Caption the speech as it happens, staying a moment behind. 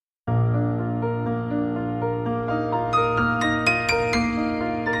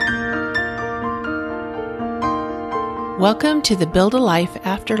Welcome to the Build a Life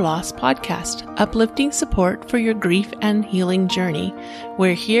After Loss podcast, uplifting support for your grief and healing journey.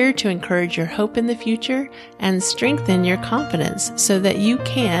 We're here to encourage your hope in the future and strengthen your confidence so that you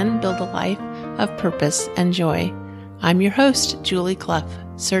can build a life of purpose and joy. I'm your host, Julie Clough,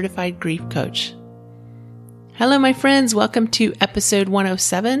 certified grief coach. Hello, my friends. Welcome to episode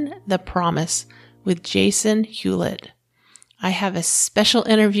 107, The Promise, with Jason Hewlett. I have a special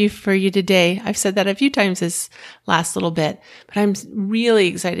interview for you today. I've said that a few times this last little bit, but I'm really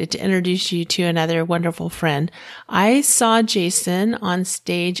excited to introduce you to another wonderful friend. I saw Jason on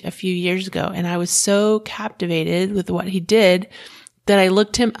stage a few years ago, and I was so captivated with what he did that I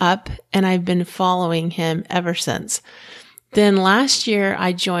looked him up, and I've been following him ever since. Then last year,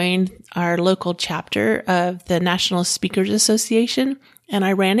 I joined our local chapter of the National Speakers Association, and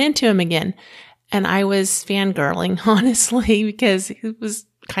I ran into him again. And I was fangirling, honestly, because it was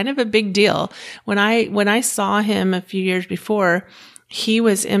kind of a big deal. When I saw him a few years before, he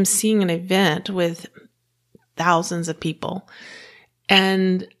was emceeing an event with thousands of people.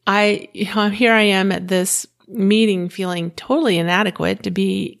 And here I am at this meeting feeling totally inadequate to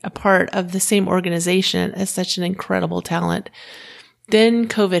be a part of the same organization as such an incredible talent. Then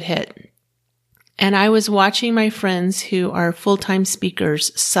COVID hit. And I was watching my friends who are full-time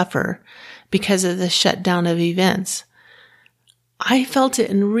speakers suffer because of the shutdown of events. I felt it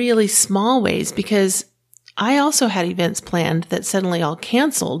in really small ways because I also had events planned that suddenly all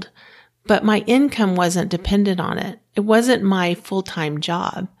canceled, but my income wasn't dependent on it. It wasn't my full-time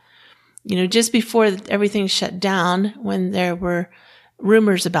job. Just before everything shut down, when there were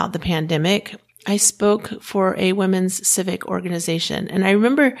rumors about the pandemic, I spoke for a women's civic organization. And I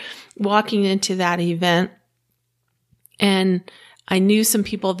remember walking into that event, and I knew some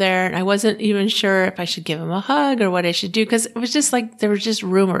people there, and I wasn't even sure if I should give them a hug or what I should do, because it was just like there were just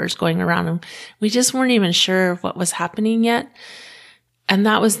rumors going around, and we just weren't even sure what was happening yet. And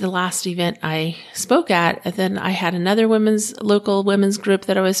that was the last event I spoke at. And then I had another local women's group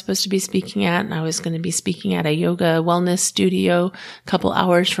that I was supposed to be speaking at, and I was going to be speaking at a yoga wellness studio a couple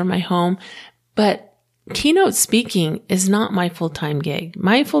hours from my home. But keynote speaking is not my full-time gig.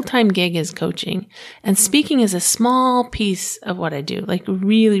 My full-time gig is coaching, and speaking is a small piece of what I do, like a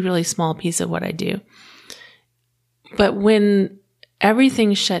really, really small piece of what I do. But when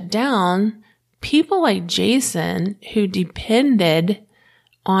everything shut down, people like Jason, who depended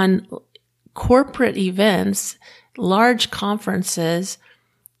on corporate events, large conferences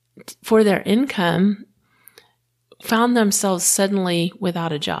for their income, found themselves suddenly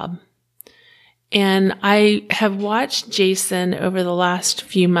without a job. And I have watched Jason over the last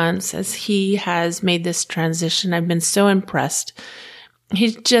few months as he has made this transition. I've been so impressed.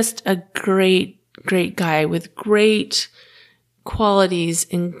 He's just a great, great guy with great qualities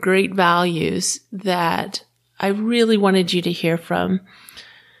and great values that I really wanted you to hear from.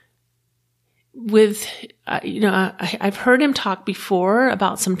 I've heard him talk before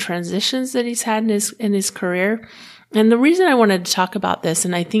about some transitions that he's had in his career. And the reason I wanted to talk about this,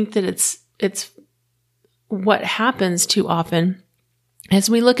 and I think that it's what happens too often as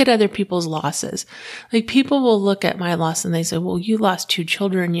we look at other people's losses. Like, people will look at my loss and they say, well, you lost 2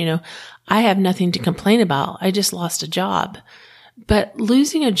 children. I have nothing to complain about. I just lost a job. But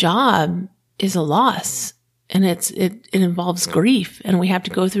losing a job is a loss, and it involves grief, and we have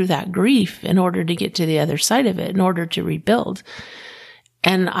to go through that grief in order to get to the other side of it, in order to rebuild.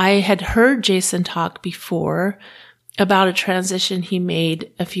 And I had heard Jason talk before about a transition he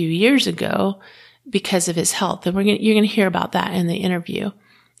made a few years ago because of his health. And you're going to hear about that in the interview.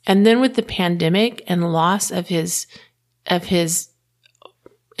 And then with the pandemic and loss of his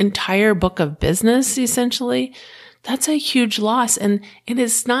entire book of business, essentially, that's a huge loss. And it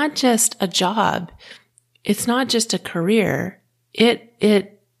is not just a job. It's not just a career.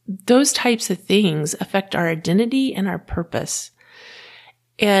 Those types of things affect our identity and our purpose.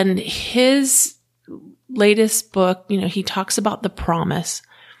 And his latest book, he talks about the promise.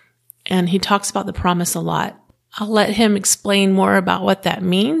 And he talks about the promise a lot. I'll let him explain more about what that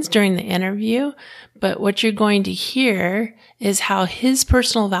means during the interview. But what you're going to hear is how his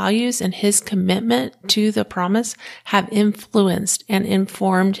personal values and his commitment to the promise have influenced and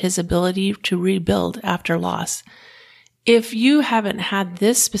informed his ability to rebuild after loss. If you haven't had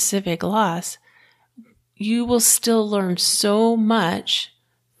this specific loss, you will still learn so much.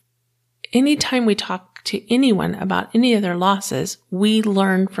 Anytime we talk to anyone about any of their losses, we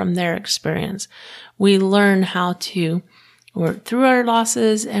learn from their experience. We learn how to work through our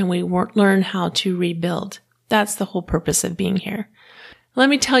losses, and we learn how to rebuild. That's the whole purpose of being here. Let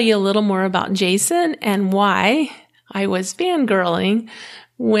me tell you a little more about Jason and why I was fangirling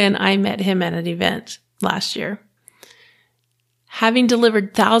when I met him at an event last year. Having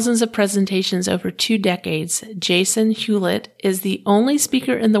delivered thousands of presentations over 2 decades, Jason Hewlett is the only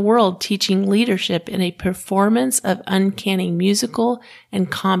speaker in the world teaching leadership in a performance of uncanny musical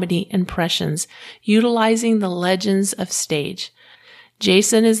and comedy impressions, utilizing the legends of stage.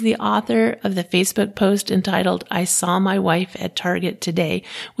 Jason is the author of the Facebook post entitled, "I Saw My Wife at Target Today,"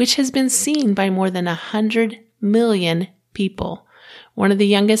 which has been seen by more than 100 million people. One of the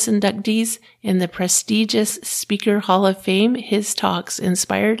youngest inductees in the prestigious Speaker Hall of Fame, his talks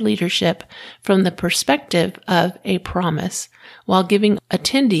inspired leadership from the perspective of a promise, while giving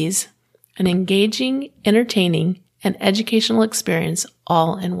attendees an engaging, entertaining, and educational experience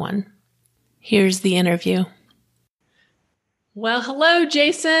all in one. Here's the interview. Well, hello,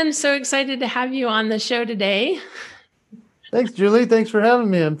 Jason. So excited to have you on the show today. Thanks, Julie. Thanks for having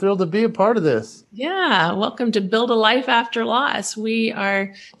me. I'm thrilled to be a part of this. Yeah, welcome to Build a Life After Loss. We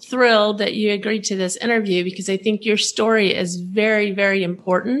are thrilled that you agreed to this interview because I think your story is very, very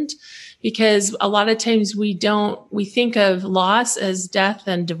important, because a lot of times we think of loss as death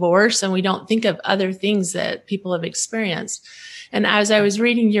and divorce, and we don't think of other things that people have experienced. And as I was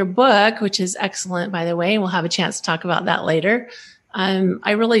reading your book, which is excellent, by the way, and we'll have a chance to talk about that later,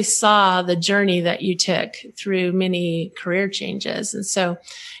 I really saw the journey that you took through many career changes. And so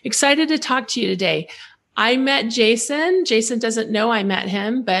excited to talk to you today. I met Jason. Jason doesn't know I met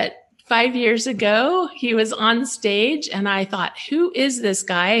him, but 5 years ago, he was on stage and I thought, who is this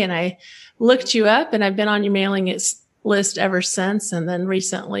guy? And I looked you up, and I've been on your mailing list ever since. And then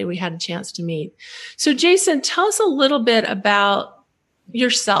recently we had a chance to meet. So Jason, tell us a little bit about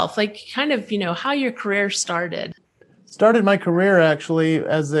yourself, like kind of, how your career started. Started my career actually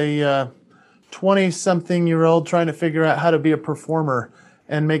as a 20-something-year-old trying to figure out how to be a performer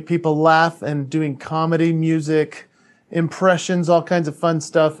and make people laugh, and doing comedy, music, impressions, all kinds of fun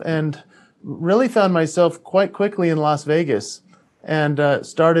stuff, and really found myself quite quickly in Las Vegas, and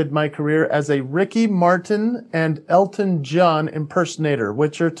started my career as a Ricky Martin and Elton John impersonator,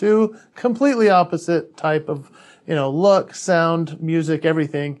 which are two completely opposite type of, look, sound, music,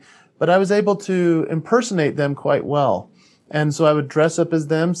 everything. But I was able to impersonate them quite well. And so I would dress up as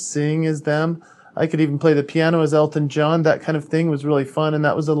them, sing as them. I could even play the piano as Elton John. That kind of thing was really fun. And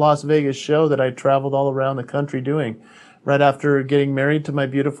that was a Las Vegas show that I traveled all around the country doing right after getting married to my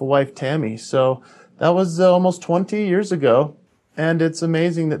beautiful wife, Tammy. So that was almost 20 years ago. And it's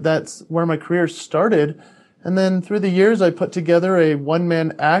amazing that that's where my career started. And then through the years, I put together a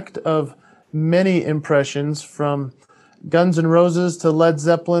one-man act of many impressions, from Guns N' Roses to Led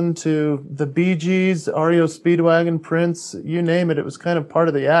Zeppelin to the Bee Gees, REO Speedwagon, Prince, you name it. It was kind of part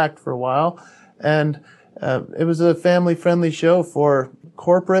of the act for a while. And it was a family-friendly show for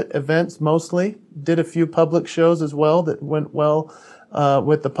corporate events mostly. Did a few public shows as well that went well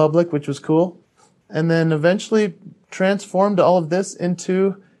with the public, which was cool. And then eventually transformed all of this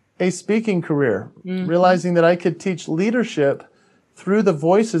into a speaking career, realizing that I could teach leadership through the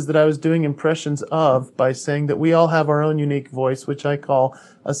voices that I was doing impressions of, by saying that we all have our own unique voice, which I call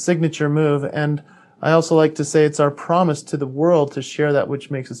a signature move. And I also like to say it's our promise to the world to share that which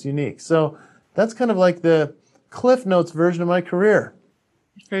makes us unique. So that's kind of like the Cliff Notes version of my career.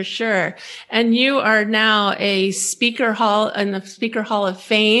 For sure. And you are now a Speaker Hall in the Speaker Hall of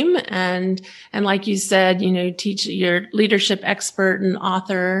Fame. And like you said, teach, you're leadership expert and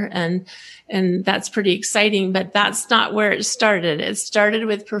author, and that's pretty exciting, but that's not where it started. It started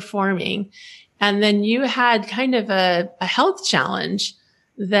with performing. And then you had kind of a health challenge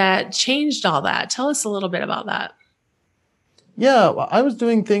that changed all that. Tell us a little bit about that. Yeah, I was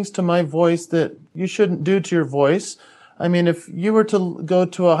doing things to my voice that you shouldn't do to your voice. I mean, if you were to go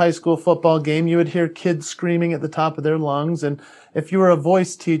to a high school football game, you would hear kids screaming at the top of their lungs. And if you were a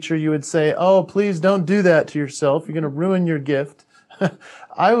voice teacher, you would say, "Oh, please don't do that to yourself. You're going to ruin your gift."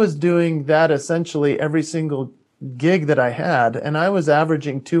 I was doing that essentially every single gig that I had. And I was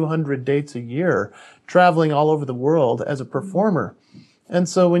averaging 200 dates a year, traveling all over the world as a performer. And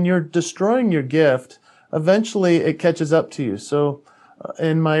so when you're destroying your gift, eventually it catches up to you. So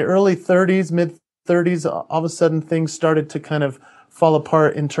in my early 30s, mid 30s, all of a sudden things started to kind of fall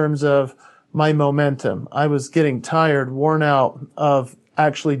apart in terms of my momentum. I was getting tired, worn out of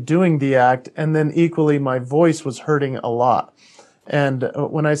actually doing the act, and then equally my voice was hurting a lot. And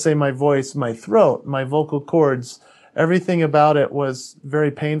when I say my voice, my throat, my vocal cords, everything about it was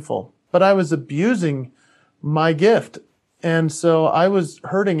very painful. But I was abusing my gift. And so I was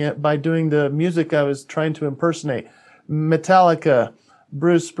hurting it by doing the music I was trying to impersonate. Metallica,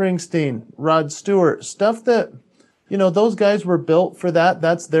 Bruce Springsteen, Rod Stewart, stuff that, those guys were built for that.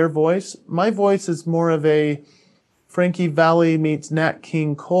 That's their voice. My voice is more of a Frankie Valli meets Nat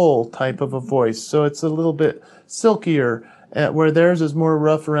King Cole type of a voice. So it's a little bit silkier where theirs is more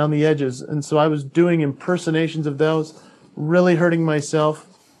rough around the edges. And so I was doing impersonations of those, really hurting myself.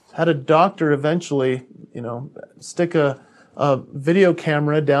 Had a doctor eventually, stick a video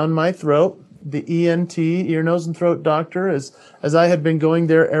camera down my throat. The ENT, ear, nose, and throat doctor, as I had been going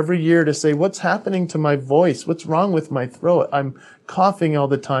there every year to say, what's happening to my voice? What's wrong with my throat? I'm coughing all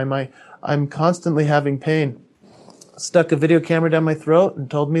the time. I'm constantly having pain. Stuck a video camera down my throat and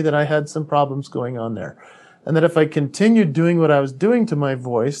told me that I had some problems going on there. And that if I continued doing what I was doing to my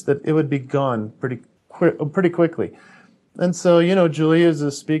voice, that it would be gone pretty quickly. And so, Julie, as a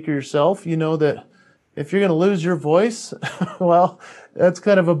speaker yourself, you know that if you're going to lose your voice, well, that's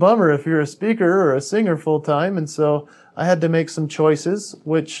kind of a bummer if you're a speaker or a singer full time. And so I had to make some choices,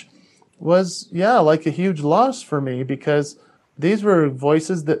 which was, like a huge loss for me, because these were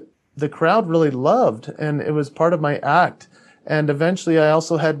voices that the crowd really loved, and it was part of my act. And eventually I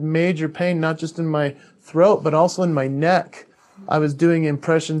also had major pain, not just in my throat, but also in my neck. I was doing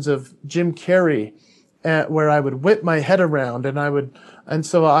impressions of Jim Carrey, where I would whip my head around, and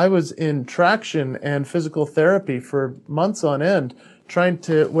so I was in traction and physical therapy for months on end, trying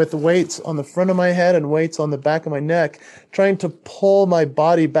to, with weights on the front of my head and weights on the back of my neck, trying to pull my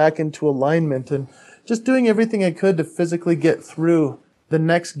body back into alignment and just doing everything I could to physically get through the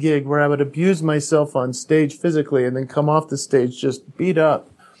next gig where I would abuse myself on stage physically and then come off the stage just beat up.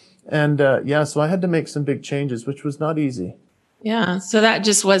 And so I had to make some big changes, which was not easy. Yeah. So that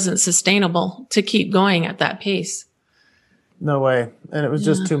just wasn't sustainable to keep going at that pace. No way. And it was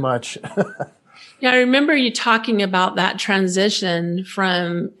just too much. Yeah. I remember you talking about that transition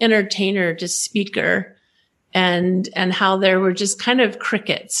from entertainer to speaker and how there were just kind of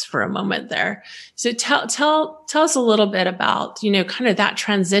crickets for a moment there. So tell us a little bit about, kind of that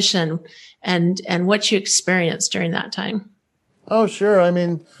transition and what you experienced during that time. Oh, sure. I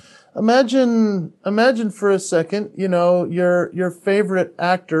mean, imagine for a second, your favorite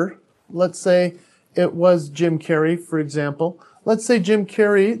actor, let's say it was Jim Carrey, for example. Let's say Jim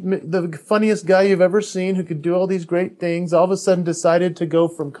Carrey, the funniest guy you've ever seen who could do all these great things, all of a sudden decided to go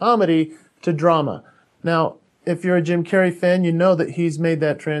from comedy to drama. Now, if you're a Jim Carrey fan, you know that he's made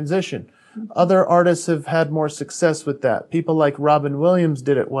that transition. Other artists have had more success with that. People like Robin Williams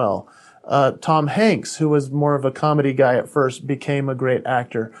did it well. Tom Hanks, who was more of a comedy guy at first, became a great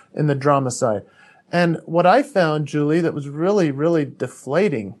actor in the drama side. And what I found, Julie, that was really, really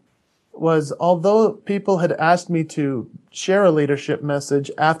deflating was, although people had asked me to share a leadership message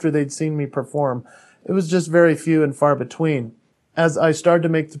after they'd seen me perform, it was just very few and far between. As I started to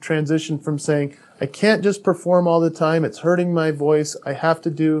make the transition from saying, I can't just perform all the time, it's hurting my voice, I have to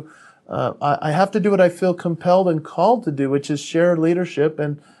do what I feel compelled and called to do, which is share leadership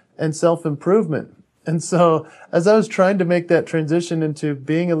and self-improvement. And so as I was trying to make that transition into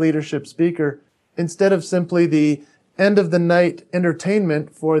being a leadership speaker, instead of simply the end of the night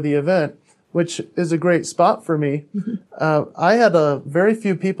entertainment for the event, which is a great spot for me, I had very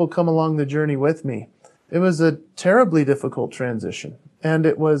few people come along the journey with me. It was a terribly difficult transition. And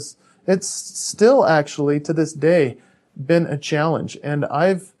it's still actually to this day been a challenge. And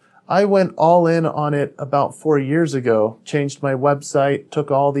I went all in on it about 4 years ago, changed my website,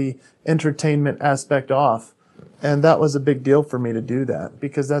 took all the entertainment aspect off. And that was a big deal for me to do that,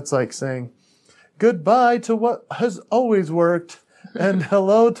 because that's like saying goodbye to what has always worked and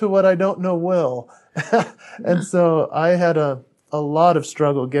hello to what I don't know will. And so I had a lot of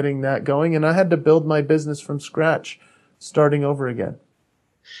struggle getting that going, and I had to build my business from scratch, starting over again.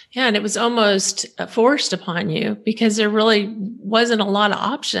 Yeah, and it was almost forced upon you, because there really wasn't a lot of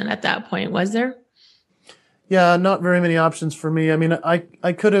option at that point, was there? Yeah, not very many options for me. I mean,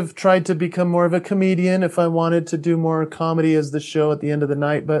 I could have tried to become more of a comedian if I wanted to do more comedy as the show at the end of the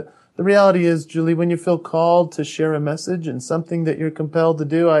night. But the reality is, Julie, when you feel called to share a message and something that you're compelled to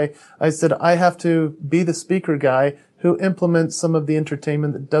do, I said, I have to be the speaker guy who implements some of the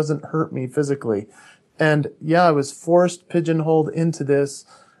entertainment that doesn't hurt me physically. And yeah, I was forced, pigeonholed into this,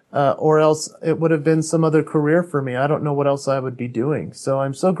 or else it would have been some other career for me. I don't know what else I would be doing. So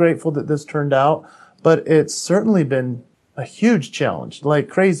I'm so grateful that this turned out, but it's certainly been a huge challenge, like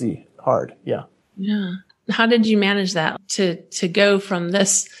crazy hard. Yeah. Yeah. How did you manage that to go from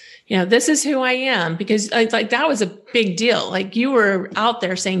this, this is who I am? Because like that was a big deal. Like you were out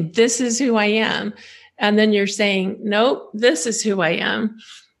there saying, this is who I am. And then you're saying, nope, this is who I am.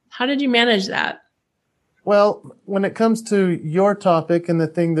 How did you manage that? Well, when it comes to your topic and the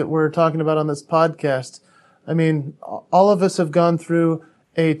thing that we're talking about on this podcast, I mean, all of us have gone through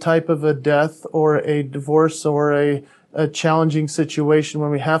a type of a death or a divorce or a challenging situation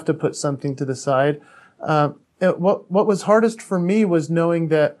where we have to put something to the side. What was hardest for me was knowing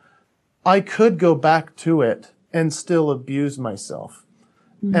that I could go back to it and still abuse myself.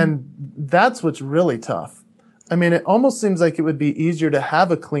 And that's what's really tough. I mean, it almost seems like it would be easier to have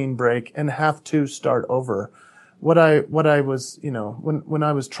a clean break and have to start over. What I was, when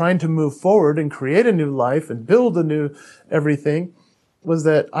I was trying to move forward and create a new life and build a new everything, was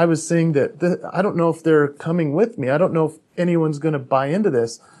that I was seeing that I don't know if they're coming with me. I don't know if anyone's going to buy into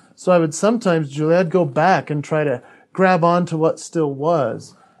this. So I would sometimes, Julie, I'd go back and try to grab onto what still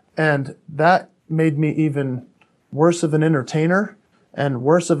was. And that made me even worse of an entertainer and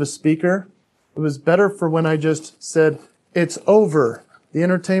worse of a speaker. It was better for when I just said, it's over. The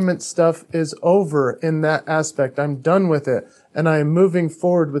entertainment stuff is over in that aspect. I'm done with it. And I am moving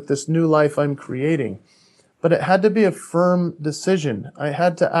forward with this new life I'm creating. But it had to be a firm decision. I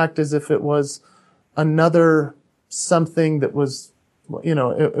had to act as if it was another something that was,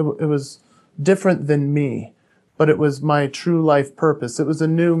 it was different than me, but it was my true life purpose. It was a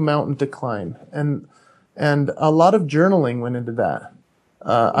new mountain to climb. And a lot of journaling went into that.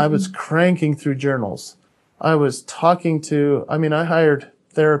 I was cranking through journals. I was talking to, I hired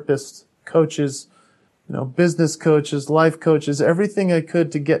therapists, coaches, business coaches, life coaches, everything I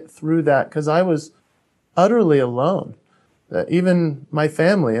could to get through that because I was utterly alone. Even my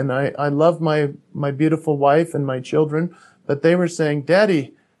family, and I love my beautiful wife and my children, but they were saying,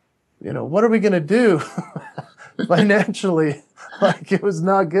 Daddy, what are we going to do financially? Like it was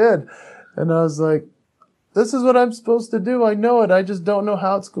not good. And I was like, this is what I'm supposed to do. I know it. I just don't know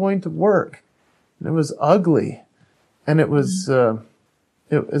how it's going to work. And it was ugly. And it was at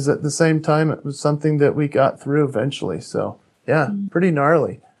the same time, it was something that we got through eventually. So yeah, pretty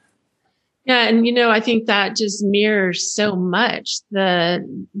gnarly. Yeah. And, I think that just mirrors so much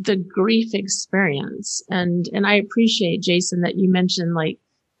the grief experience. And I appreciate, Jason, that you mentioned like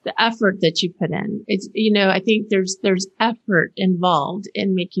the effort that you put in. It's, I think there's effort involved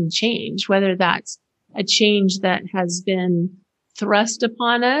in making change, whether that's a change that has been thrust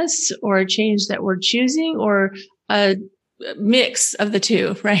upon us or a change that we're choosing or a mix of the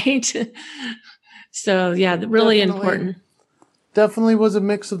two, right? So yeah, really important. Definitely was a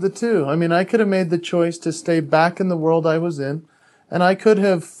mix of the two. I could have made the choice to stay back in the world I was in, and I could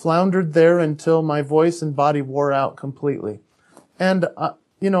have floundered there until my voice and body wore out completely. And,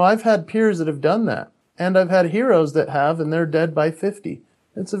 I've had peers that have done that, and I've had heroes that have, and they're dead by 50.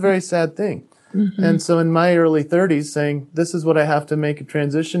 It's a very sad thing. And so in my early 30s saying, this is what I have to make a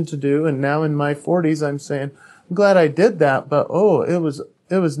transition to do. And now in my 40s, I'm saying, I'm glad I did that, but it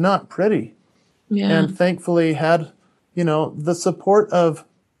was not pretty. Yeah. And thankfully had, the support of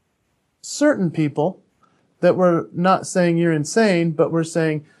certain people that were not saying you're insane, but were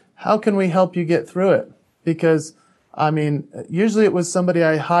saying, how can we help you get through it? Because, usually it was somebody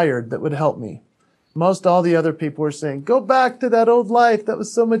I hired that would help me. Most all the other people were saying, go back to that old life. That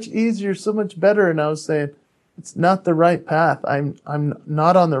was so much easier, so much better. And I was saying, it's not the right path. I'm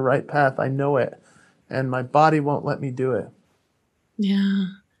not on the right path. I know it. And my body won't let me do it. Yeah.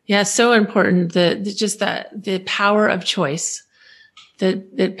 Yeah. So important. The power of choice,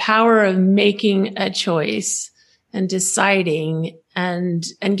 the power of making a choice and deciding and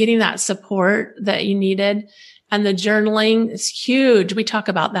getting that support that you needed. And the journaling is huge. We talk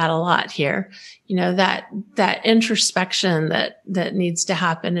about that a lot here. That introspection that needs to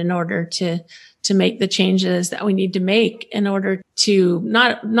happen in order to make the changes that we need to make in order to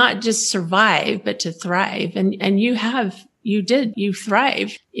not just survive, but to thrive. And you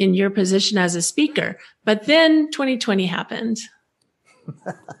thrived in your position as a speaker, but then 2020 happened.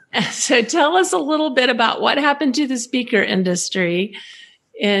 So tell us a little bit about what happened to the speaker industry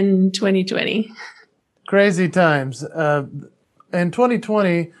in 2020. Crazy times. In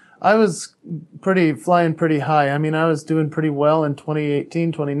 2020, I was flying pretty high. I was doing pretty well in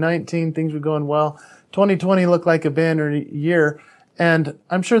 2018, 2019. Things were going well. 2020 looked like a banner year. And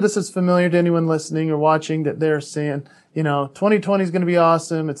I'm sure this is familiar to anyone listening or watching that they're saying, 2020 is going to be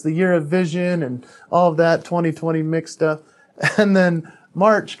awesome. It's the year of vision and all of that 2020 mixed stuff. And then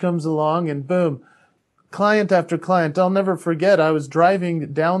March comes along and boom, client after client. I'll never forget. I was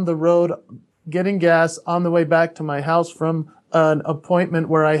driving down the road, getting gas on the way back to my house from an appointment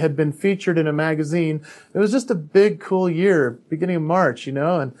where I had been featured in a magazine. It was just a big, cool year, beginning of March, and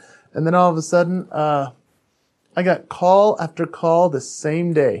then all of a sudden, I got call after call the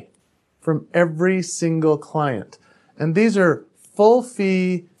same day from every single client. And these are full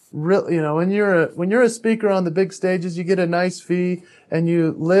fee, when you're a speaker on the big stages, you get a nice fee and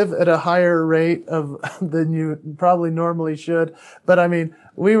you live at a higher rate than you probably normally should. But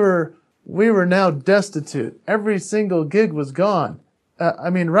we were now destitute. Every single gig was gone.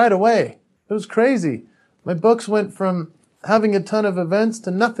 Right away. It was crazy. My books went from having a ton of events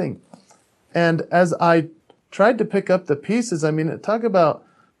to nothing. And as I tried to pick up the pieces. I mean, talk about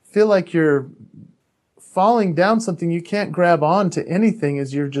feel like you're falling down something. You can't grab on to anything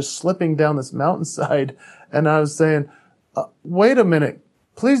as you're just slipping down this mountainside. And I was saying, wait a minute,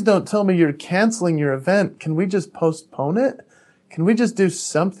 please don't tell me you're canceling your event. Can we just postpone it? Can we just do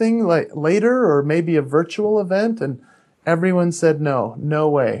something like later, or maybe a virtual event? And everyone said, no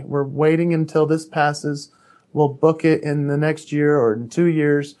way. We're waiting until this passes. We'll book it in the next year or in 2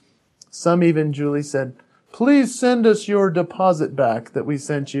 years. Some even, Julie said, please send us your deposit back that we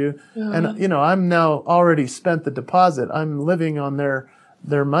sent you. And, I'm now already spent the deposit. I'm living on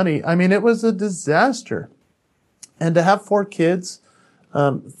their money. I mean, it was a disaster. And to have 4 kids,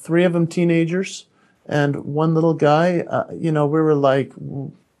 3 of them teenagers, and 1 little guy, we were like,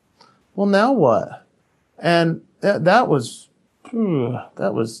 well, now what? And that was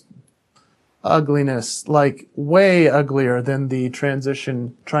ugliness, like way uglier than the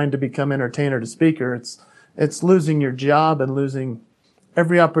transition trying to become entertainer to speaker. It's losing your job and losing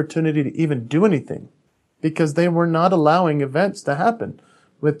every opportunity to even do anything, because they were not allowing events to happen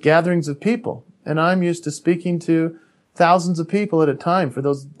with gatherings of people. And I'm used to speaking to thousands of people at a time for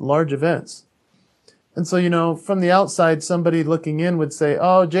those large events. And so, from the outside, somebody looking in would say,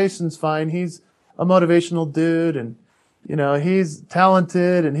 oh, Jason's fine. He's a motivational dude, and, he's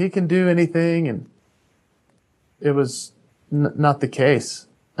talented and he can do anything. And it was not the case.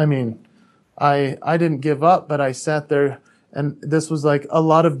 I mean, I didn't give up, but I sat there, and this was like a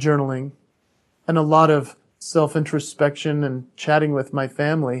lot of journaling and a lot of self-introspection and chatting with my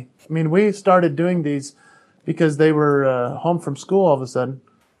family. I mean, we started doing these because they were home from school all of a sudden.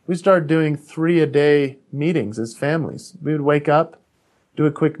 We started doing 3-a-day meetings as families. We would wake up, do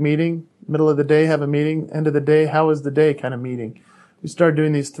a quick meeting, middle of the day have a meeting, end of the day, how was the day kind of meeting. We started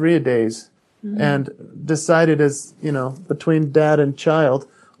doing these 3-a-days and decided as, between dad and child,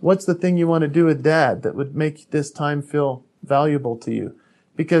 what's the thing you want to do with dad that would make this time feel valuable to you?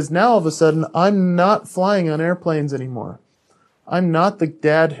 Because now all of a sudden, I'm not flying on airplanes anymore. I'm not the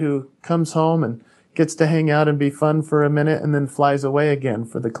dad who comes home and gets to hang out and be fun for a minute and then flies away again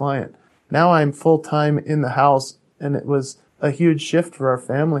for the client. Now I'm full-time in the house, and it was a huge shift for our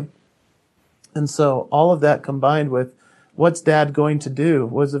family. And so all of that combined with what's dad going to do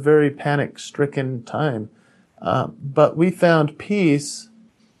was a very panic-stricken time. But we found peace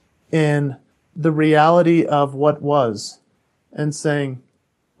in the reality of what was and saying,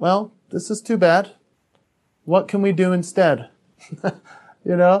 well, this is too bad. What can we do instead?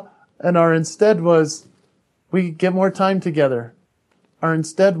 And our instead was, we get more time together. Our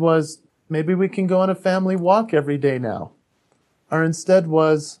instead was, maybe we can go on a family walk every day now. Our instead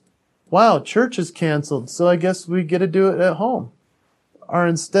was, wow, church is canceled, so I guess we get to do it at home. Our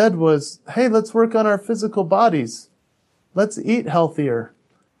instead was, hey, let's work on our physical bodies. Let's eat healthier.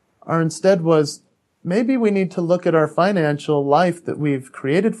 Our instead was, maybe we need to look at our financial life that we've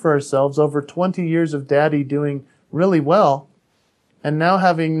created for ourselves over 20 years of daddy doing really well, and now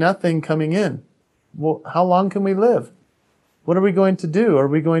having nothing coming in. Well, how long can we live? What are we going to do? Are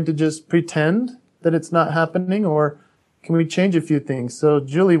we going to just pretend that it's not happening, or can we change a few things? So,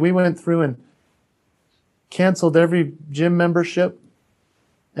 Julie, we went through and canceled every gym membership,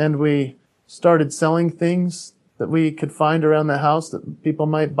 and we started selling things that we could find around the house that people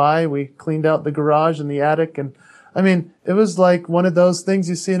might buy. We cleaned out the garage and the attic. And I mean, it was like one of those things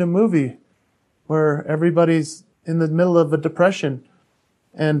you see in a movie where everybody's in the middle of a depression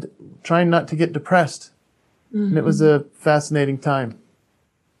and trying not to get depressed. And it was a fascinating time.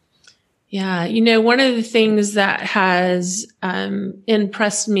 Yeah. One of the things that has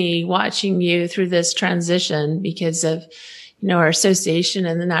impressed me watching you through this transition because of, our association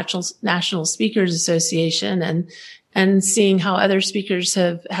and the National Speakers Association and seeing how other speakers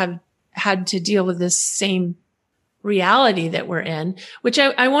have had to deal with this same reality that we're in, which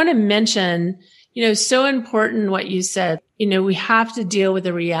I want to mention, so important what you said. We have to deal with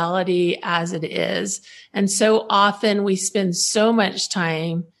the reality as it is. And so often we spend so much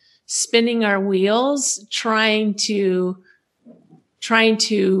time spinning our wheels, trying to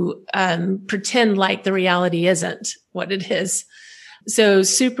pretend like the reality isn't what it is. So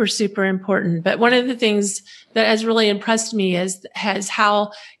super, super important. But one of the things that has really impressed me is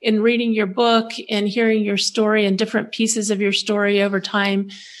how in reading your book and hearing your story and different pieces of your story over time,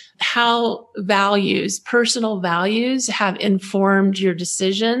 how personal values have informed your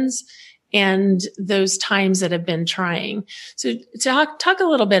decisions and those times that have been trying. So talk a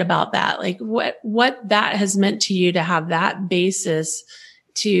little bit about that, like what that has meant to you to have that basis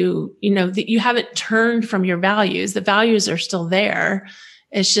to, that you haven't turned from your values. The values are still there.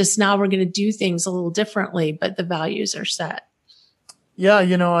 It's just now we're going to do things a little differently, but the values are set. Yeah,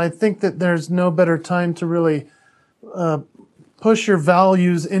 I think that there's no better time to really push your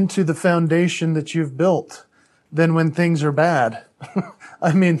values into the foundation that you've built than when things are bad.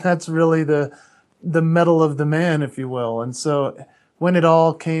 I mean, that's really the mettle of the man, if you will. And so when it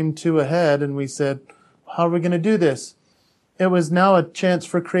all came to a head and we said, how are we going to do this? It was now a chance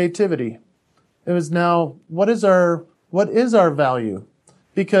for creativity. It was now, what is our value?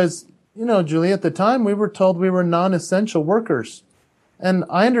 Because, Julie, at the time we were told we were non-essential workers. And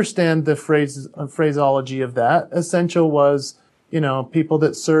I understand the phraseology of that. Essential was, people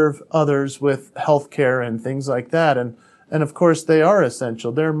that serve others with healthcare and things like that. And of course they are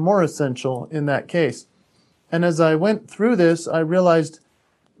essential. They're more essential in that case. And as I went through this, I realized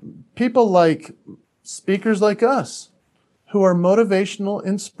people like speakers like us, who are motivational,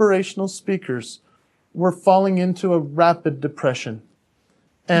 inspirational speakers, were falling into a rapid depression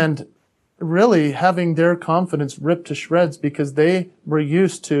and really having their confidence ripped to shreds because they were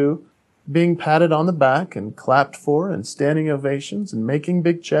used to being patted on the back and clapped for and standing ovations and making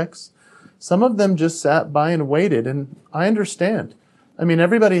big checks. Some of them just sat by and waited, and I understand. I mean,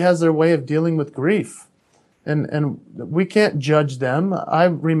 everybody has their way of dealing with grief, and we can't judge them. I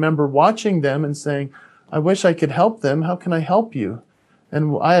remember watching them and saying, I wish I could help them. How can I help you?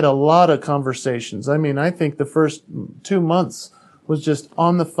 And I had a lot of conversations. I mean, I think the first 2 months was just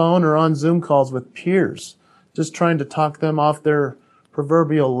on the phone or on Zoom calls with peers, just trying to talk them off their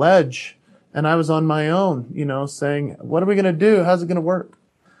proverbial ledge. And I was on my own, saying, what are we going to do? How's it going to work?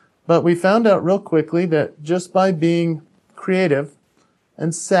 But we found out real quickly that just by being creative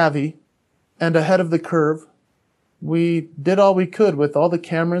and savvy and ahead of the curve, we did all we could with all the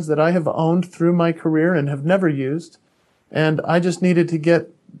cameras that I have owned through my career and have never used. And I just needed to get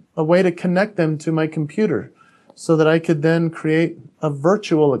a way to connect them to my computer so that I could then create a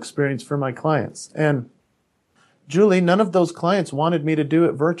virtual experience for my clients. And Julie, none of those clients wanted me to do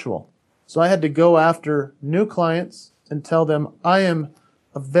it virtual. So I had to go after new clients and tell them, I am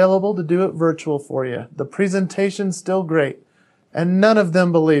available to do it virtual for you. The presentation's still great. And none of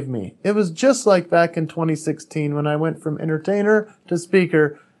them believed me. It was just like back in 2016 when I went from entertainer to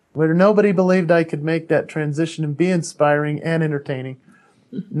speaker, where nobody believed I could make that transition and be inspiring and entertaining.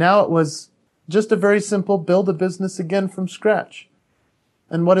 Now it was just a very simple build a business again from scratch.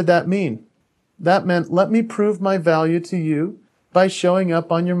 And what did that mean? That meant let me prove my value to you by showing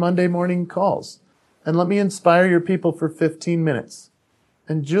up on your Monday morning calls. And let me inspire your people for 15 minutes.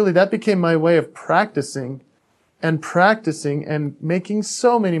 And Julie, that became my way of practicing and making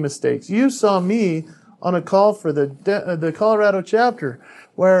so many mistakes. You saw me on a call for the Colorado chapter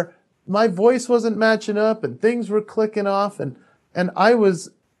where my voice wasn't matching up and things were clicking off and I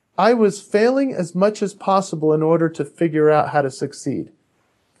was failing as much as possible in order to figure out how to succeed.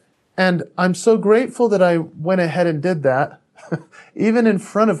 And I'm so grateful that I went ahead and did that, even in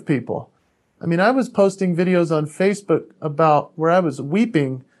front of people. I mean, I was posting videos on Facebook about where I was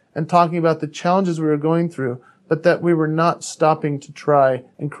weeping and talking about the challenges we were going through, but that we were not stopping to try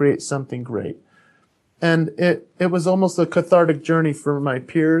and create something great. And it was almost a cathartic journey for my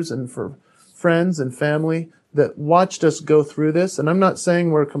peers and for friends and family that watched us go through this. And I'm not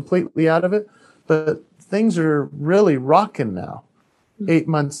saying we're completely out of it, but things are really rocking now, 8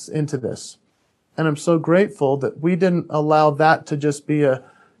 months into this. And I'm so grateful that we didn't allow that to just be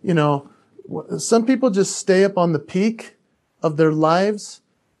some people just stay up on the peak of their lives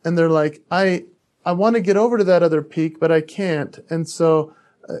and they're like, I want to get over to that other peak, but I can't. And so,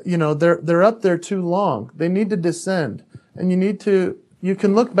 they're up there too long. They need to descend. And you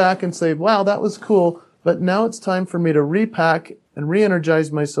can look back and say, wow, that was cool. But now it's time for me to repack and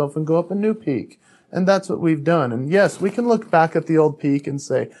re-energize myself and go up a new peak. And that's what we've done. And yes, we can look back at the old peak and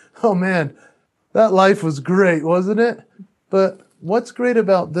say, oh man, that life was great, wasn't it? But what's great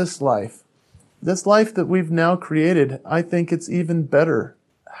about this life that we've now created, I think it's even better.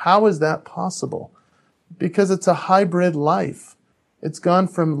 How is that possible? Because it's a hybrid life. It's gone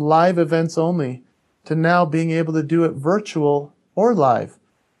from live events only to now being able to do it virtual or live.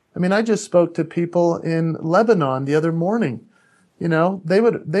 I mean, I just spoke to people in Lebanon the other morning.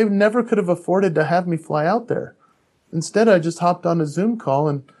 They never could have afforded to have me fly out there. Instead, I just hopped on a Zoom call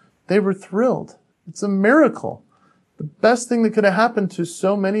and they were thrilled. It's a miracle. The best thing that could have happened to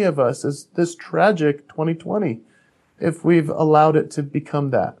so many of us is this tragic 2020, if we've allowed it to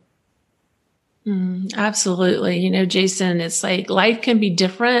become that. Absolutely. Jason, it's like life can be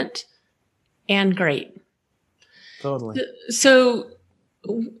different and great. Totally. So,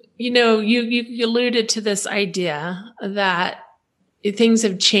 you alluded to this idea that things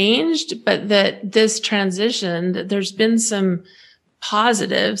have changed, but that this transition, that there's been some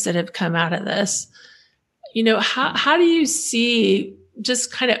positives that have come out of this. How do you see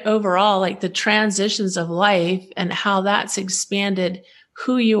just kind of overall, like the transitions of life and how that's expanded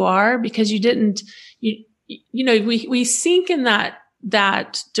who you are, because we sink in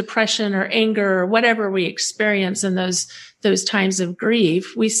that depression or anger or whatever we experience in those times of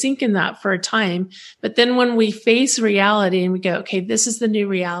grief. We sink in that for a time. But then when we face reality and we go, okay, this is the new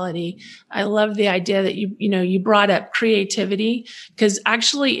reality. I love the idea that you brought up creativity, because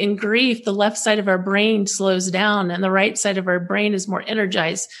actually in grief, the left side of our brain slows down and the right side of our brain is more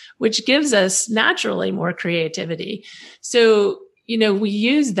energized, which gives us naturally more creativity. So, we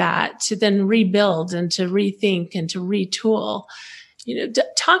use that to then rebuild and to rethink and to retool.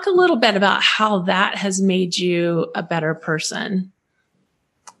 Talk a little bit about how that has made you a better person.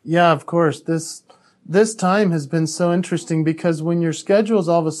 Yeah, of course. This time has been so interesting because when your schedule is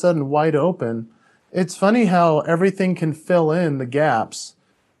all of a sudden wide open, it's funny how everything can fill in the gaps.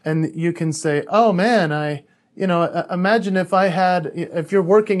 And you can say, oh man, imagine if you're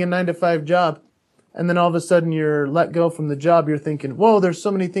working a 9-to-5 job and then all of a sudden you're let go from the job, you're thinking, whoa, there's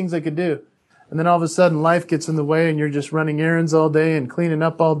so many things I could do. And then all of a sudden life gets in the way and you're just running errands all day and cleaning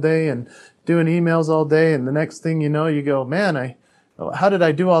up all day and doing emails all day. And the next thing you know, you go, man, how did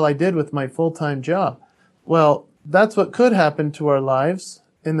I do all I did with my full-time job? Well, that's what could happen to our lives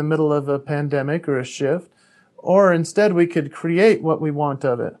in the middle of a pandemic or a shift. Or instead we could create what we want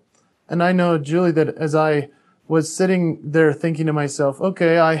of it. And I know, Julie, that as I was sitting there thinking to myself,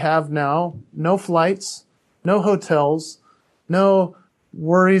 okay, I have now no flights, no hotels, no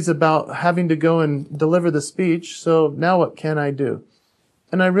worries about having to go and deliver the speech. So now what can I do?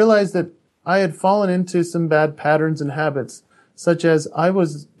 And I realized that I had fallen into some bad patterns and habits, such as I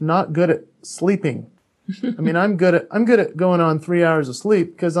was not good at sleeping. I mean, I'm good at going on 3 hours of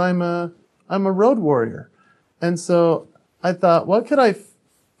sleep because I'm a road warrior. And so I thought, what could I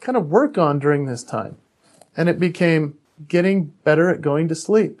kind of work on during this time? And it became getting better at going to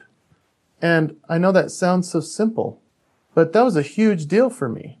sleep. And I know that sounds so simple, but that was a huge deal for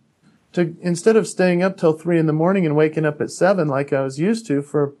me. Instead of staying up till 3 a.m. and waking up at 7 like I was used to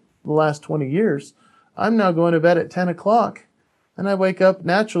for the last 20 years, I'm now going to bed at 10 o'clock and I wake up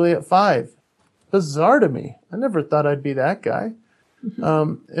naturally at 5. Bizarre to me. I never thought I'd be that guy.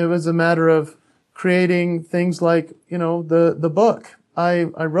 It was a matter of creating things like, the book. I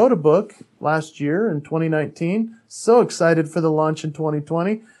wrote a book last year in 2019. So excited for the launch in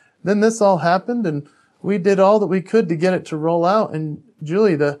 2020. Then this all happened and we did all that we could to get it to roll out. And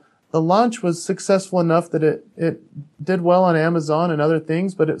Julie, the launch was successful enough that it did well on Amazon and other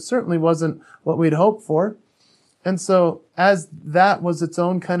things, but it certainly wasn't what we'd hoped for. And so as that was its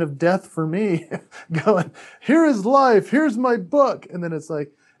own kind of death for me, going, here is life, here's my book. And then it's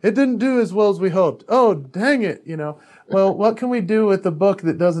like, it didn't do as well as we hoped. Oh, dang it. Well, what can we do with a book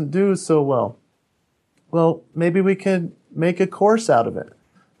that doesn't do so well? Well, maybe we can make a course out of it.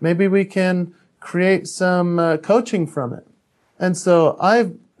 Maybe we can create some coaching from it. And so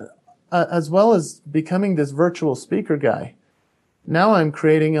I've, as well as becoming this virtual speaker guy, now I'm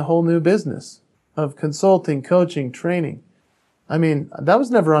creating a whole new business of consulting, coaching, training. I mean, that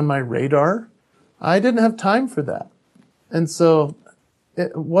was never on my radar. I didn't have time for that. And so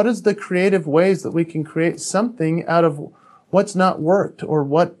what is the creative ways that we can create something out of what's not worked or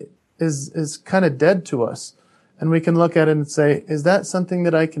what is kind of dead to us? And we can look at it and say, is that something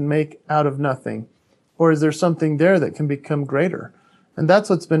that I can make out of nothing? Or is there something there that can become greater? And that's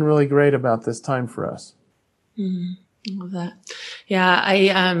what's been really great about this time for us. I love that. Yeah,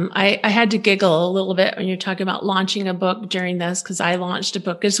 I had to giggle a little bit when you're talking about launching a book during this, because I launched a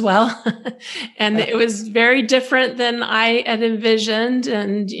book as well. And it was very different than I had envisioned.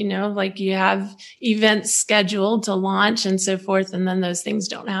 And, like you have events scheduled to launch and so forth, and then those things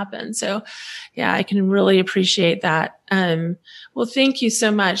don't happen. So yeah, I can really appreciate that. Well, thank you so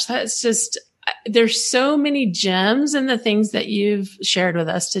much. That's just, there's so many gems in the things that you've shared with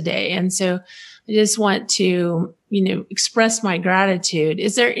us today. And so I just want to, express my gratitude.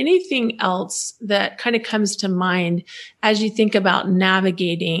 Is there anything else that kind of comes to mind as you think about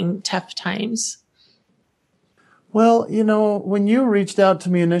navigating tough times? Well, when you reached out to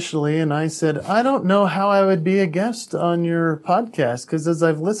me initially and I said, I don't know how I would be a guest on your podcast, because as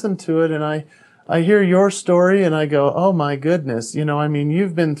I've listened to it and I hear your story and I go, oh my goodness,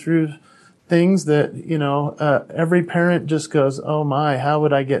 you've been through things that, every parent just goes, oh my, how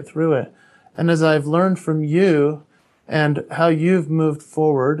would I get through it? And as I've learned from you and how you've moved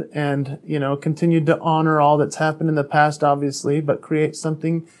forward and, continued to honor all that's happened in the past, obviously, but create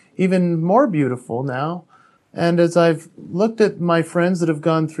something even more beautiful now. And as I've looked at my friends that have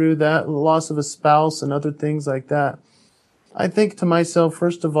gone through that, the loss of a spouse and other things like that, I think to myself,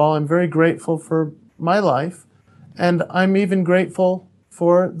 first of all, I'm very grateful for my life. And I'm even grateful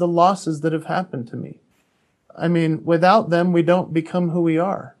for the losses that have happened to me. I mean, without them, we don't become who we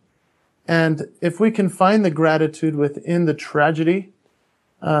are. And if we can find the gratitude within the tragedy,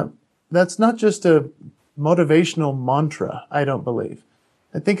 that's not just a motivational mantra, I don't believe.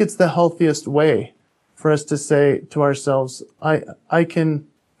 I think it's the healthiest way for us to say to ourselves, I can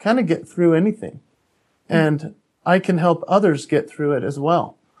kind of get through anything. And I can help others get through it as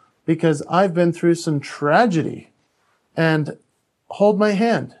well. Because I've been through some tragedy. And hold my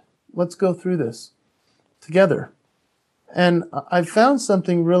hand. Let's go through this together. And I found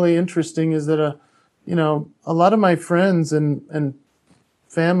something really interesting is that, a lot of my friends and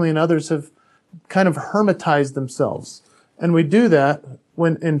family and others have kind of hermitized themselves. And we do that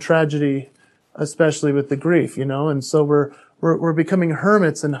when in tragedy, especially with the grief, and so we're becoming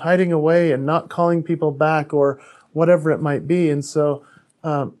hermits and hiding away and not calling people back or whatever it might be. And so,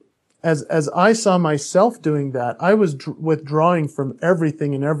 as I saw myself doing that, I was withdrawing from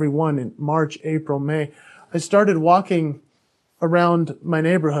everything and everyone in March, April, May. I started walking around my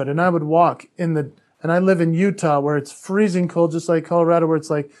neighborhood, and I would walk and I live in Utah where it's freezing cold, just like Colorado, where it's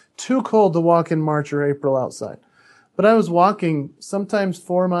like too cold to walk in March or April outside. But I was walking sometimes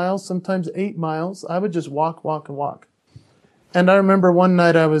 4 miles, sometimes 8 miles. I would just walk. And I remember one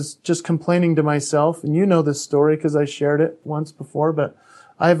night I was just complaining to myself, and you know this story because I shared it once before, but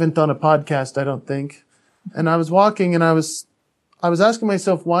I haven't done a podcast, I don't think. And I was walking and I was asking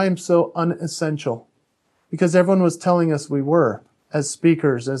myself why I'm so unessential. Because everyone was telling us we were, as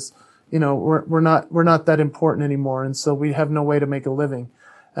speakers, as, we're not that important anymore. And so we have no way to make a living.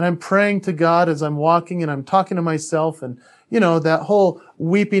 And I'm praying to God as I'm walking and I'm talking to myself and, that whole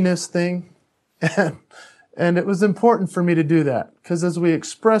weepiness thing. And it was important for me to do that. Because as we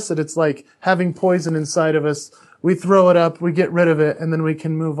express it, it's like having poison inside of us. We throw it up, we get rid of it, and then we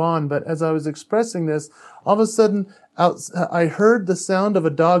can move on. But as I was expressing this, all of a sudden, I heard the sound of a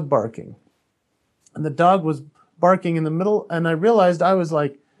dog barking. And the dog was barking in the middle, and I realized I was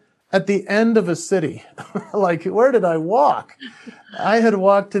like at the end of a city. Like, where did I walk? I had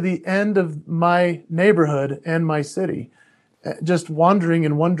walked to the end of my neighborhood and my city, just wandering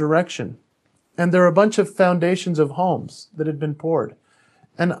in one direction. And there were a bunch of foundations of homes that had been poured.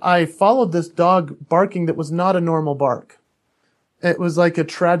 And I followed this dog barking that was not a normal bark. It was like a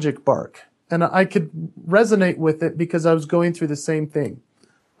tragic bark. And I could resonate with it because I was going through the same thing.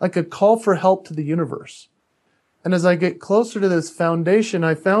 Like a call for help to the universe. And as I get closer to this foundation,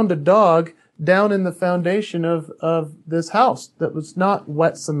 I found a dog down in the foundation of this house that was not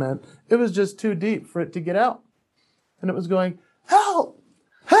wet cement. It was just too deep for it to get out. And it was going, help,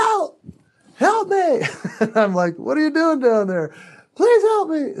 help, help me. And I'm like, what are you doing down there? Please help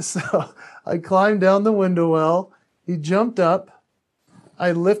me. So I climbed down the window well. He jumped up.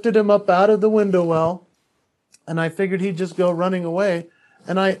 I lifted him up out of the window well. And I figured he'd just go running away.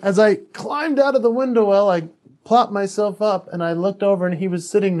 And as I climbed out of the window well, I plopped myself up and I looked over and he was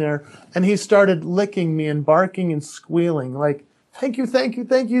sitting there and he started licking me and barking and squealing like, thank you, thank you,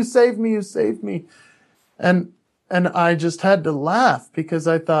 thank you, you saved me. And I just had to laugh because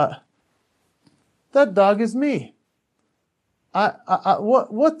I thought, that dog is me.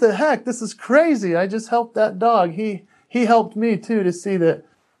 What the heck? This is crazy. I just helped that dog. He helped me too to see that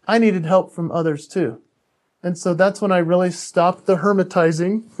I needed help from others too. And so that's when I really stopped the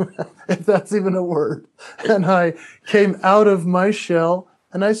hermitizing, if that's even a word. And I came out of my shell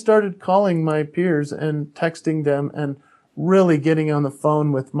and I started calling my peers and texting them and really getting on the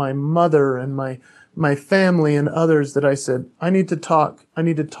phone with my mother and my family and others that I said, I need to talk. I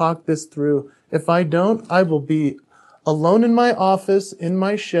need to talk this through. If I don't, I will be alone in my office, in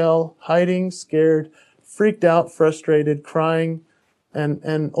my shell, hiding, scared, freaked out, frustrated, crying,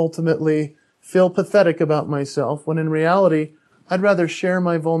 and ultimately feel pathetic about myself, when in reality, I'd rather share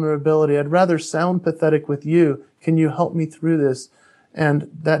my vulnerability. I'd rather sound pathetic with you. Can you help me through this? And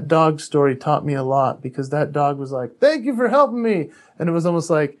that dog story taught me a lot because that dog was like, thank you for helping me. And it was almost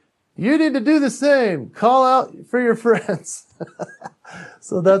like, you need to do the same. Call out for your friends.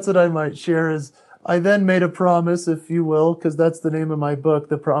 So that's what I might share is I then made a promise, if you will, because that's the name of my book,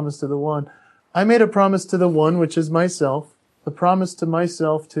 The Promise to the One. I made a promise to the one, which is myself, the promise to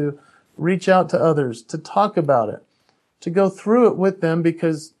myself to reach out to others, to talk about it, to go through it with them,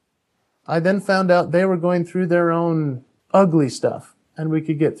 because I then found out they were going through their own ugly stuff and we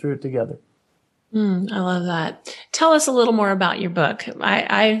could get through it together. I love that. Tell us a little more about your book.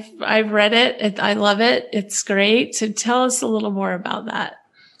 I've read it. I love it. It's great. So tell us a little more about that.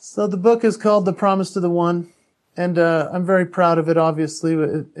 So the book is called The Promise to the One, and I'm very proud of it, obviously.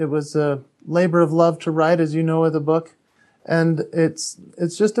 It was a labor of love to write, as you know, of the book. And it's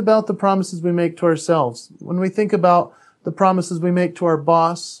just about the promises we make to ourselves. When we think about the promises we make to our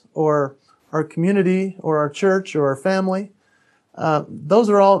boss or our community or our church or our family. Those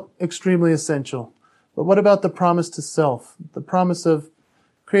are all extremely essential. But what about the promise to self? The promise of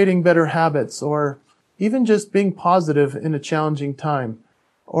creating better habits, or even just being positive in a challenging time,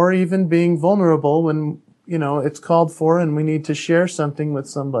 or even being vulnerable when, it's called for and we need to share something with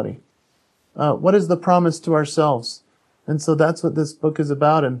somebody. What is the promise to ourselves? And so that's what this book is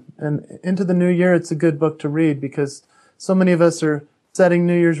about. And into the new year, it's a good book to read because so many of us are setting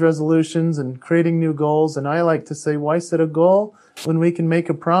New Year's resolutions and creating new goals. And I like to say, why set a goal when we can make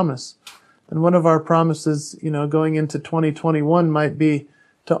a promise? And one of our promises, going into 2021 might be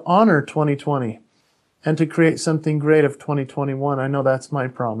to honor 2020 and to create something great of 2021. I know that's my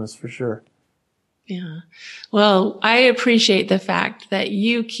promise for sure. Yeah. Well, I appreciate the fact that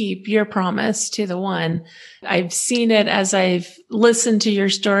you keep your promise to the one. I've seen it as I've listened to your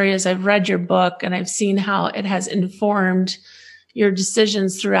story, as I've read your book, and I've seen how it has informed your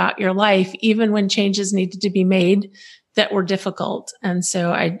decisions throughout your life, even when changes needed to be made that were difficult. And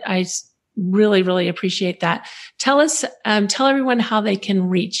so I really, really appreciate that. Tell everyone how they can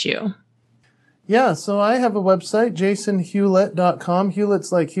reach you. Yeah, so I have a website, jasonhewlett.com.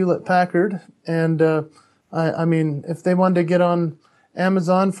 Hewlett's like Hewlett-Packard. And if they wanted to get on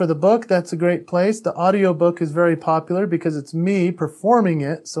Amazon for the book, that's a great place. The audiobook is very popular because it's me performing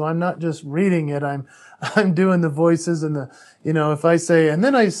it. So I'm not just reading it. I'm doing the voices and if I say, and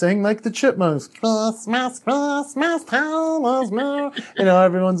then I sing like the Chipmunks. Everyone's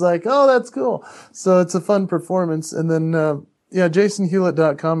like, oh, that's cool. So it's a fun performance. And then,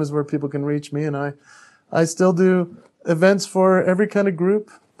 jasonhewlett.com is where people can reach me. And I still do events for every kind of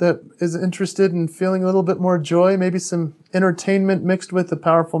group that is interested in feeling a little bit more joy, maybe some entertainment mixed with a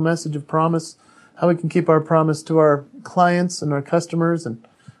powerful message of promise, how we can keep our promise to our clients and our customers and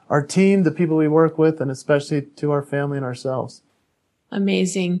our team, the people we work with, and especially to our family and ourselves.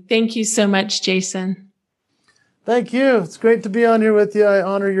 Amazing. Thank you so much, Jason. Thank you. It's great to be on here with you. I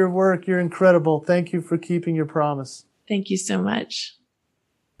honor your work. You're incredible. Thank you for keeping your promise. Thank you so much.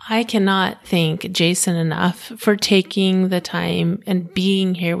 I cannot thank Jason enough for taking the time and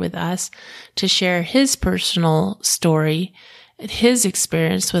being here with us to share his personal story, his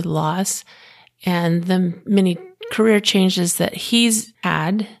experience with loss, and the many career changes that he's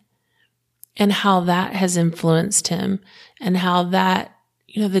had, and how that has influenced him, and how that,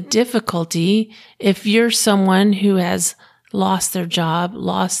 the difficulty, if you're someone who has lost their job,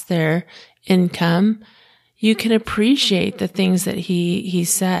 lost their income, you can appreciate the things that he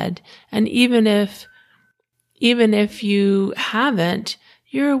said. And even if you haven't,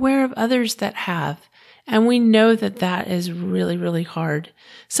 you're aware of others that have. And we know that is really, really hard.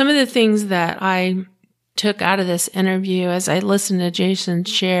 Some of the things that I took out of this interview as I listened to Jason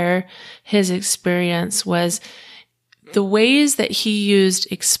share his experience was the ways that he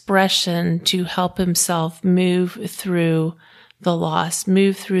used expression to help himself move through the loss,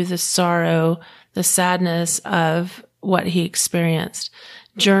 move through the sorrow, the sadness of what he experienced.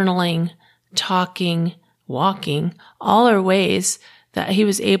 Journaling, talking, walking, all are ways that he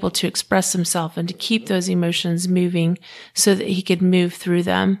was able to express himself and to keep those emotions moving so that he could move through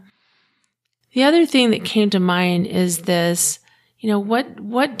them. The other thing that came to mind is this,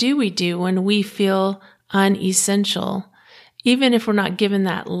 what do we do when we feel unessential? Even if we're not given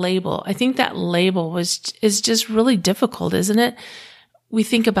that label. I think that label is just really difficult, isn't it? We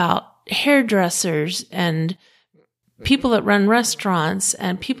think about hairdressers and people that run restaurants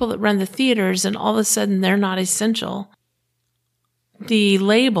and people that run the theaters, and all of a sudden they're not essential. The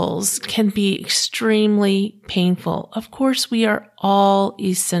labels can be extremely painful. Of course, we are all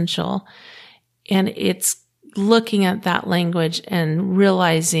essential. And it's looking at that language and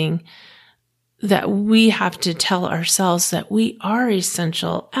realizing that we have to tell ourselves that we are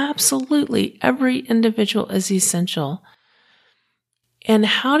essential. Absolutely. Every individual is essential. And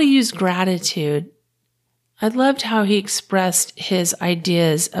how to use gratitude. I loved how he expressed his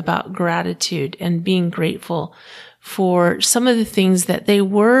ideas about gratitude and being grateful for some of the things that they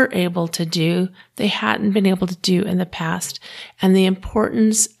were able to do, they hadn't been able to do in the past, and the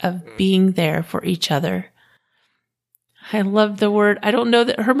importance of being there for each other. I love the word. I don't know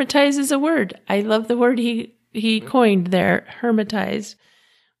that hermitize is a word. I love the word he coined there, hermitize.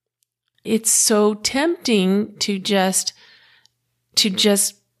 It's so tempting to just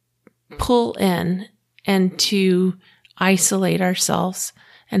pull in and to isolate ourselves,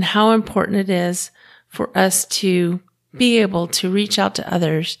 and how important it is for us to be able to reach out to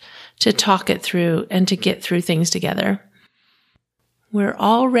others, to talk it through, and to get through things together. We're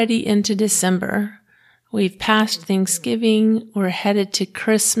already into December. We've passed Thanksgiving. We're headed to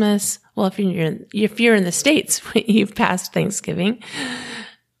Christmas. Well, if you're in the States, you've passed Thanksgiving.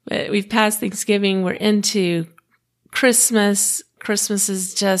 But we've passed Thanksgiving. We're into Christmas. Christmas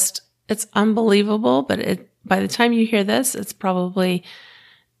is just, it's unbelievable. But by the time you hear this, it's probably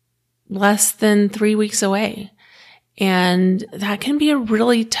less than 3 weeks away. And that can be a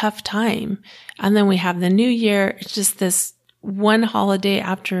really tough time. And then we have the new year. It's just this one holiday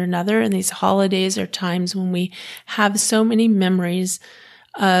after another. And these holidays are times when we have so many memories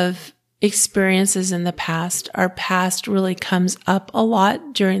of experiences in the past. Our past really comes up a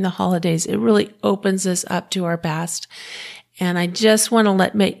lot during the holidays. It really opens us up to our past. And I just want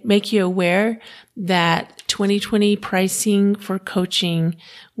to make you aware that 2020 pricing for coaching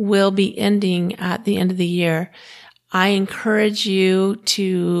will be ending at the end of the year. I encourage you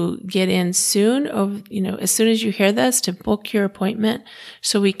to get in soon, as soon as you hear this, to book your appointment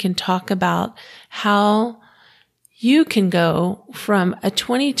so we can talk about how you can go from a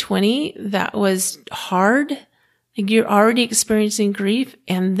 2020 that was hard, like you're already experiencing grief,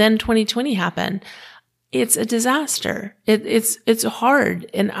 and then 2020 happened. It's a disaster. It's hard.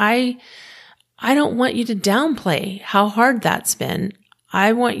 And I don't want you to downplay how hard that's been.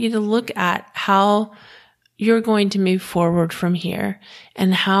 I want you to look at how you're going to move forward from here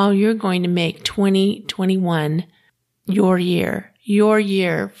and how you're going to make 2021 your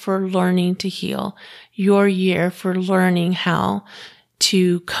year for learning to heal, your year for learning how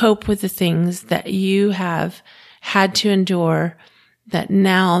to cope with the things that you have had to endure, that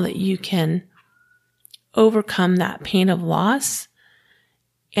now that you can overcome that pain of loss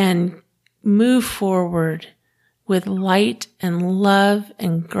and move forward with light and love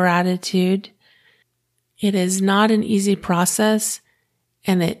and gratitude. It is not an easy process,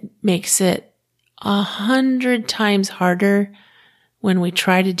 and it makes it 100 times harder when we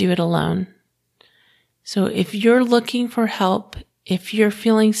try to do it alone. So if you're looking for help, if you're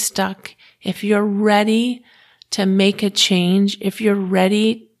feeling stuck, if you're ready to make a change, if you're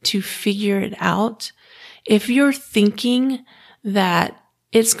ready to figure it out, if you're thinking that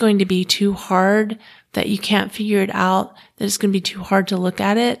it's going to be too hard, that you can't figure it out, that it's going to be too hard to look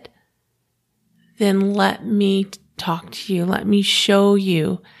at it, then let me talk to you. Let me show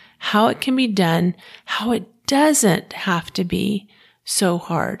you how it can be done, how it doesn't have to be so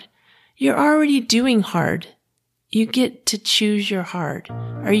hard. You're already doing hard. You get to choose your hard.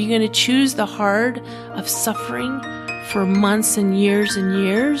 Are you going to choose the hard of suffering for months and years,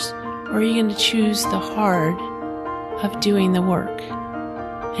 or are you going to choose the hard of doing the work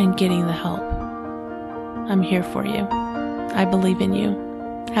and getting the help? I'm here for you. I believe in you.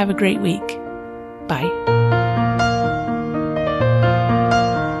 Have a great week. Bye.